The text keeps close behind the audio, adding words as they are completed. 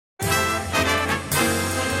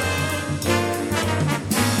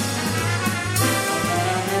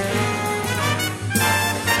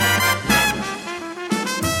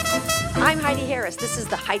Harris. This is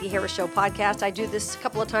the Heidi Harris Show podcast. I do this a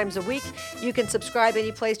couple of times a week. You can subscribe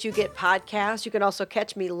any place you get podcasts. You can also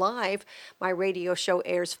catch me live. My radio show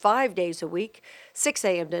airs 5 days a week, 6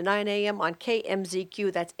 a.m. to 9 a.m. on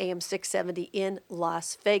KMZQ. That's AM 670 in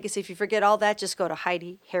Las Vegas. If you forget all that, just go to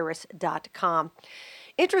HeidiHarris.com.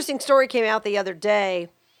 Interesting story came out the other day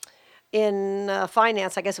in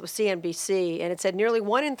finance. I guess it was CNBC, and it said nearly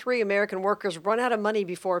 1 in 3 American workers run out of money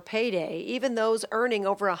before payday, even those earning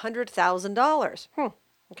over $100,000.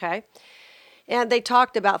 Okay. And they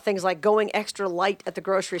talked about things like going extra light at the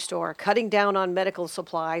grocery store, cutting down on medical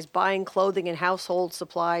supplies, buying clothing and household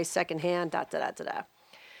supplies secondhand,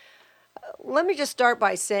 Let me just start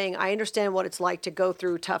by saying I understand what it's like to go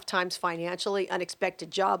through tough times financially, unexpected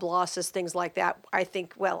job losses, things like that. I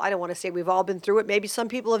think, well, I don't want to say we've all been through it. Maybe some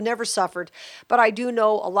people have never suffered, but I do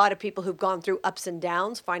know a lot of people who've gone through ups and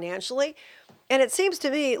downs financially. And it seems to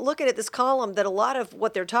me, looking at this column, that a lot of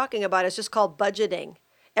what they're talking about is just called budgeting.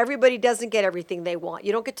 Everybody doesn't get everything they want.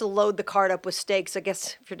 You don't get to load the cart up with steaks. I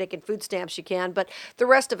guess if you're taking food stamps, you can. But the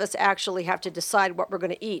rest of us actually have to decide what we're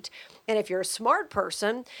going to eat. And if you're a smart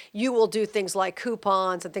person, you will do things like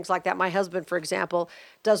coupons and things like that. My husband, for example,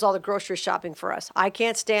 does all the grocery shopping for us. I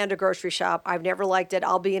can't stand a grocery shop. I've never liked it.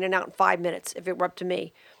 I'll be in and out in 5 minutes if it were up to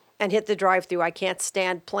me. And hit the drive-thru. I can't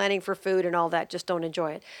stand planning for food and all that. Just don't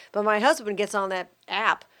enjoy it. But my husband gets on that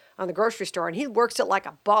app on the grocery store, and he works it like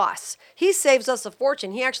a boss. He saves us a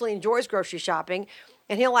fortune. He actually enjoys grocery shopping,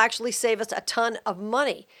 and he'll actually save us a ton of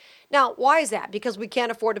money. Now, why is that? Because we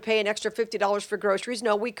can't afford to pay an extra $50 for groceries?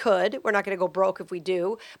 No, we could. We're not going to go broke if we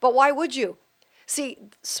do. But why would you? See,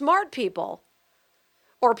 smart people,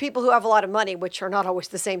 or people who have a lot of money, which are not always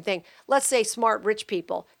the same thing, let's say smart, rich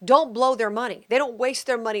people, don't blow their money. They don't waste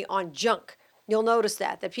their money on junk. You'll notice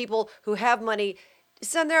that people who have money,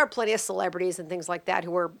 there are plenty of celebrities and things like that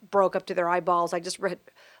who are broke up to their eyeballs. I just read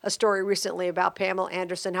a story recently about Pamela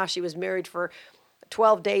Anderson, how she was married for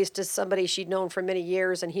 12 days to somebody she'd known for many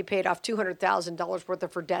years, and he paid off $200,000 worth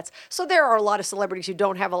of her debts. So there are a lot of celebrities who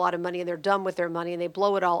don't have a lot of money, and they're done with their money, and they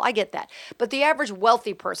blow it all. I get that. But the average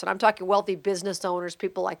wealthy person, I'm talking wealthy business owners,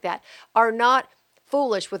 people like that, are not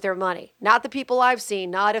foolish with their money. Not the people I've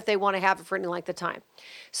seen, not if they want to have it for any length of time.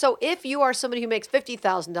 So if you are somebody who makes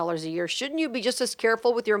 $50,000 a year, shouldn't you be just as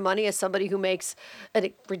careful with your money as somebody who makes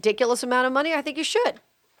a ridiculous amount of money? I think you should.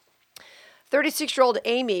 36-year-old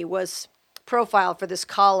Amy was profiled for this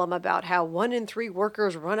column about how 1 in 3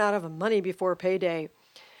 workers run out of money before payday.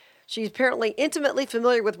 She's apparently intimately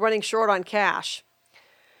familiar with running short on cash.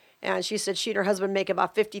 And she said she and her husband make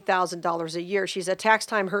about $50,000 a year. She said tax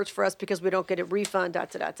time hurts for us because we don't get a refund.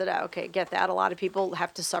 Okay, get that. A lot of people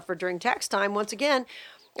have to suffer during tax time. Once again,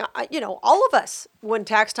 all of us, when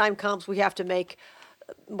tax time comes, we have to make,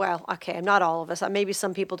 not all of us. Maybe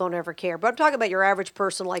some people don't ever care. But I'm talking about your average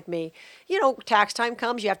person like me. Tax time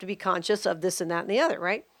comes, you have to be conscious of this and that and the other,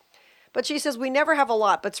 right? But she says we never have a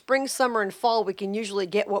lot. But spring, summer, and fall, we can usually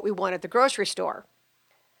get what we want at the grocery store.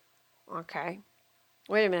 Okay.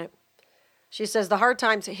 Wait a minute. She says the hard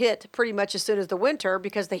times hit pretty much as soon as the winter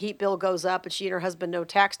because the heat bill goes up and she and her husband know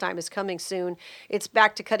tax time is coming soon. It's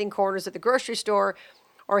back to cutting corners at the grocery store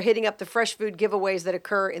or hitting up the fresh food giveaways that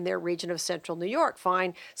occur in their region of central New York.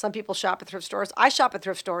 Fine. Some people shop at thrift stores. I shop at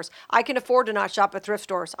thrift stores. I can afford to not shop at thrift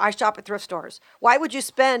stores. I shop at thrift stores. Why would you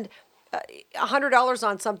spend $100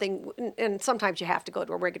 on something, and sometimes you have to go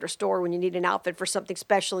to a regular store when you need an outfit for something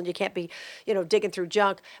special and you can't be, digging through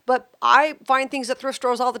junk. But I find things at thrift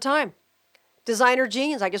stores all the time. Designer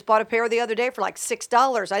jeans. I just bought a pair the other day for like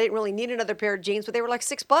 $6. I didn't really need another pair of jeans, but they were like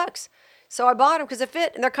 $6. So I bought them because they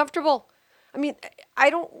fit and they're comfortable. I mean, I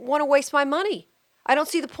don't want to waste my money. I don't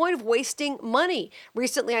see the point of wasting money.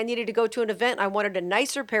 Recently, I needed to go to an event. I wanted a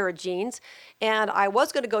nicer pair of jeans, and I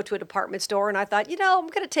was going to go to a department store, and I thought, I'm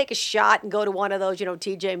going to take a shot and go to one of those,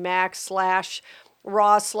 TJ Maxx /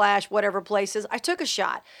 Ross / whatever places. I took a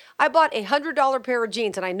shot. I bought a $100 pair of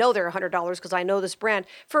jeans, and I know they're $100 because I know this brand,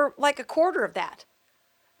 for like a quarter of that.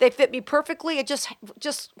 They fit me perfectly. It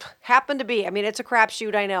just happened to be. I mean, it's a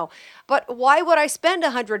crapshoot, I know. But why would I spend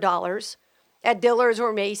 $100 at Dillard's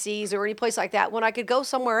or Macy's or any place like that when I could go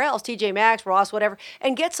somewhere else, TJ Maxx, Ross, whatever,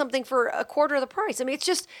 and get something for a quarter of the price? I mean,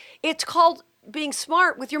 it's called being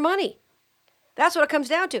smart with your money. That's what it comes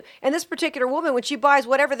down to. And this particular woman, when she buys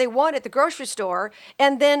whatever they want at the grocery store,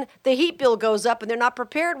 and then the heat bill goes up and they're not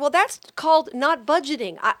prepared, well, that's called not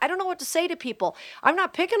budgeting. I don't know what to say to people. I'm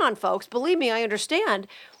not picking on folks. Believe me, I understand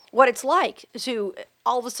what it's like to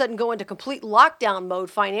all of a sudden go into complete lockdown mode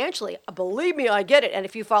financially. Believe me, I get it. And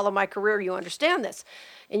if you follow my career, you understand this.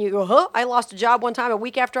 And you go, I lost a job one time a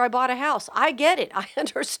week after I bought a house. I get it. I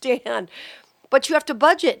understand. But you have to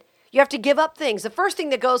budget. You have to give up things. The first thing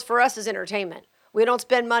that goes for us is entertainment. We don't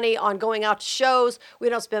spend money on going out to shows. We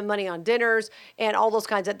don't spend money on dinners and all those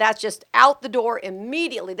kinds of, that's just out the door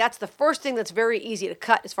immediately. That's the first thing that's very easy to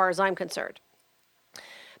cut as far as I'm concerned.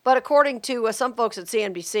 But according to some folks at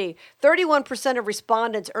CNBC, 31% of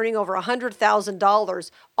respondents earning over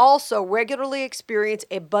 $100,000 also regularly experience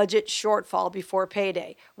a budget shortfall before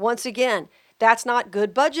payday. Once again, that's not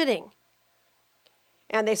good budgeting.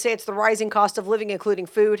 And they say it's the rising cost of living, including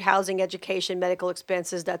food, housing, education, medical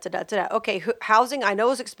expenses, da da da da. Okay, housing I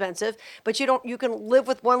know is expensive, but you can live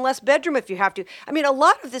with one less bedroom if you have to. I mean, a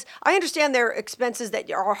lot of this, I understand there are expenses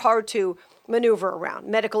that are hard to maneuver around.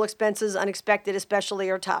 Medical expenses, unexpected especially,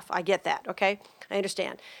 are tough. I get that, okay? I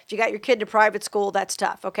understand. If you got your kid in a private school, that's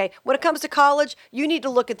tough, okay? When it comes to college, you need to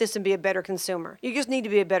look at this and be a better consumer. You just need to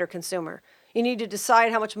be a better consumer. You need to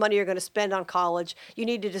decide how much money you're going to spend on college. You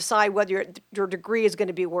need to decide whether your degree is going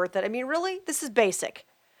to be worth it. I mean, really, this is basic.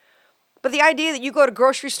 But the idea that you go to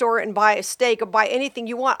grocery store and buy a steak or buy anything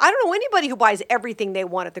you want, I don't know anybody who buys everything they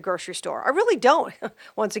want at the grocery store. I really don't.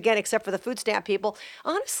 Once again, except for the food stamp people.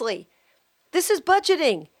 Honestly, this is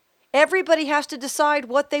budgeting. Everybody has to decide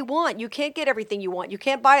what they want. You can't get everything you want. You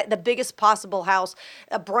can't buy the biggest possible house,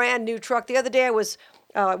 a brand new truck. The other day I was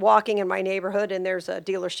walking in my neighborhood, and there's a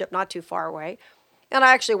dealership not too far away. And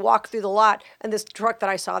I actually walked through the lot, and this truck that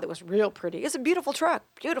I saw that was real pretty. It's a beautiful truck.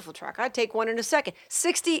 Beautiful truck. I'd take one in a second.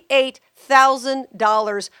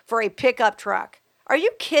 $68,000 for a pickup truck. Are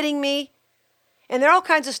you kidding me? And there are all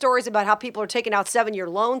kinds of stories about how people are taking out 7-year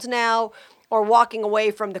loans now or walking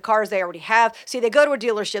away from the cars they already have. See, they go to a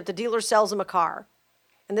dealership. The dealer sells them a car.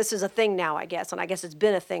 And this is a thing now, I guess, and I guess it's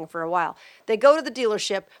been a thing for a while. They go to the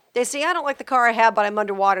dealership. They say, I don't like the car I have, but I'm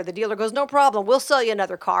underwater. The dealer goes, no problem. We'll sell you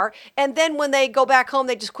another car. And then when they go back home,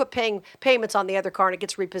 they just quit paying payments on the other car and it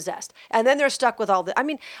gets repossessed. And then they're stuck with all the, I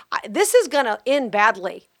mean, this is going to end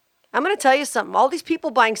badly. I'm going to tell you something. All these people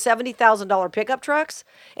buying $70,000 pickup trucks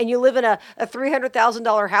and you live in a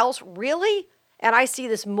 $300,000 house, really? And I see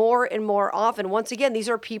this more and more often. Once again, these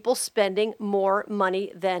are people spending more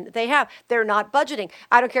money than they have. They're not budgeting.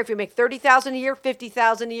 I don't care if you make $30,000 a year,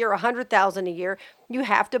 $50,000 a year, $100,000 a year. You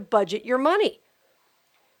have to budget your money.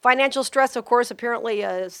 Financial stress, of course, apparently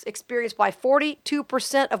is experienced by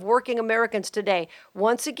 42% of working Americans today.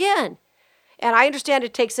 Once again, and I understand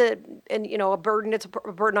it takes a burden. It's a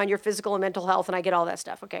burden on your physical and mental health, and I get all that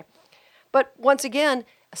stuff. Okay. But once again,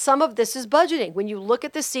 some of this is budgeting. When you look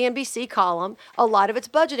at the CNBC column, a lot of it's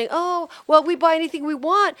budgeting. Oh, well, we buy anything we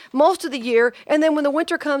want most of the year, and then when the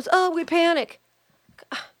winter comes, oh, we panic.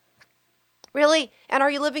 Really? And are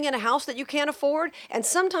you living in a house that you can't afford? And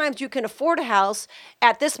sometimes you can afford a house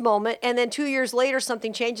at this moment, and then 2 years later,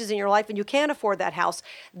 something changes in your life and you can't afford that house.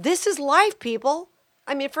 This is life, people.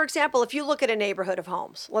 I mean, for example, if you look at a neighborhood of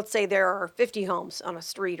homes, let's say there are 50 homes on a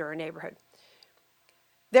street or a neighborhood.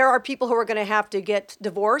 There are people who are going to have to get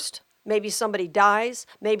divorced. Maybe somebody dies.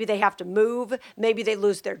 Maybe they have to move. Maybe they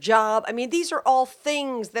lose their job. I mean, these are all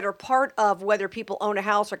things that are part of whether people own a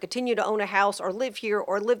house or continue to own a house or live here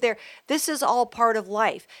or live there. This is all part of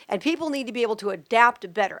life. And people need to be able to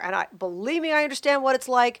adapt better. And believe me, I understand what it's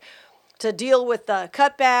like to deal with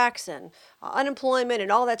cutbacks and unemployment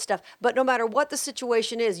and all that stuff. But no matter what the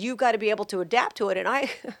situation is, you've got to be able to adapt to it. And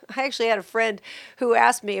I actually had a friend who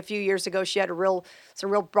asked me a few years ago, she had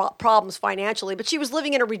some real problems financially, but she was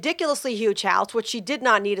living in a ridiculously huge house, which she did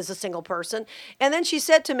not need as a single person. And then she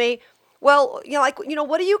said to me, well,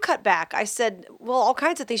 what do you cut back? I said, well, all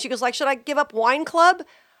kinds of things. She goes, like, should I give up wine club?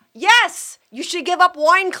 Yes, you should give up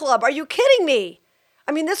wine club. Are you kidding me?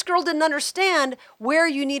 I mean, this girl didn't understand where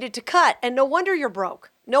you needed to cut, and no wonder you're broke.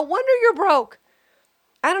 No wonder you're broke.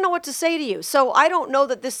 I don't know what to say to you. So I don't know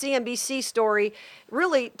that this CNBC story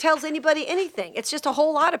really tells anybody anything. It's just a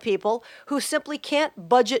whole lot of people who simply can't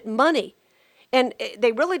budget money. And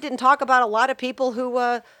they really didn't talk about a lot of people who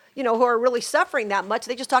are really suffering that much.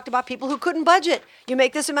 They just talked about people who couldn't budget. You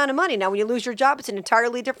make this amount of money. Now, when you lose your job, it's an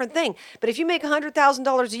entirely different thing. But if you make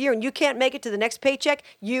 $100,000 a year and you can't make it to the next paycheck,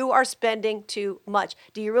 you are spending too much.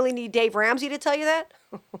 Do you really need Dave Ramsey to tell you that?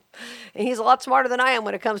 And he's a lot smarter than I am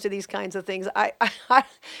when it comes to these kinds of things. I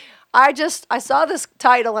saw this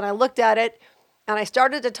title and I looked at it and I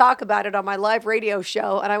started to talk about it on my live radio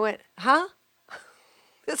show and I went, huh?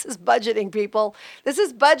 This is budgeting, people. This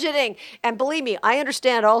is budgeting. And believe me, I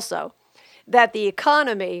understand also that the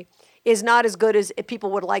economy is not as good as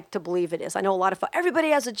people would like to believe it is. I know a lot of everybody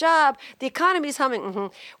has a job. The economy's humming. Mm-hmm.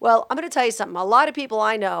 Well, I'm going to tell you something. A lot of people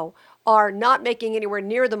I know are not making anywhere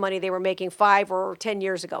near the money they were making 5 or 10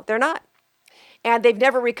 years ago. They're not. and they've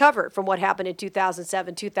never recovered from what happened in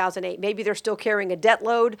 2007, 2008. Maybe they're still carrying a debt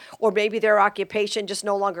load, or maybe their occupation just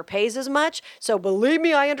no longer pays as much. So believe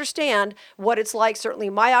me, I understand what it's like. Certainly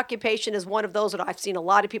my occupation is one of those that I've seen a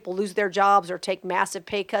lot of people lose their jobs or take massive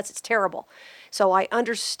pay cuts. It's terrible. So I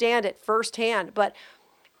understand it firsthand. But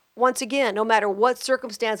once again, no matter what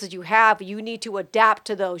circumstances you have, you need to adapt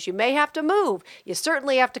to those. You may have to move. You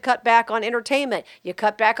certainly have to cut back on entertainment. You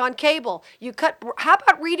cut back on cable. How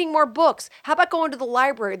about reading more books? How about going to the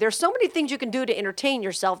library? There's so many things you can do to entertain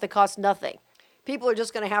yourself that cost nothing. People are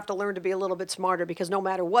just going to have to learn to be a little bit smarter, because no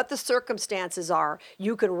matter what the circumstances are,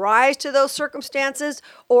 you can rise to those circumstances,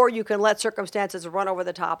 or you can let circumstances run over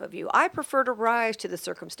the top of you. I prefer to rise to the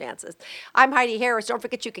circumstances. I'm Heidi Harris. Don't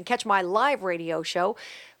forget you can catch my live radio show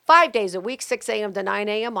 5 days a week, 6 a.m. to 9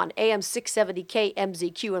 a.m. on AM 670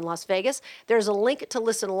 KMZQ in Las Vegas. There's a link to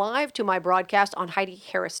listen live to my broadcast on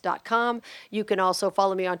HeidiHarris.com. You can also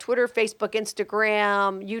follow me on Twitter, Facebook,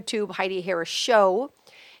 Instagram, YouTube, Heidi Harris Show.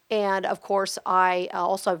 And of course, I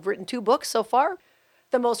also have written 2 books so far.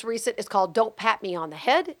 The most recent is called Don't Pat Me on the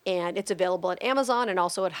Head, and it's available at Amazon and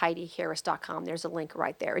also at HeidiHarris.com. There's a link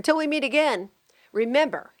right there. Until we meet again,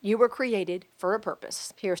 remember, you were created for a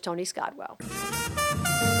purpose. Here's Tony Scottwell.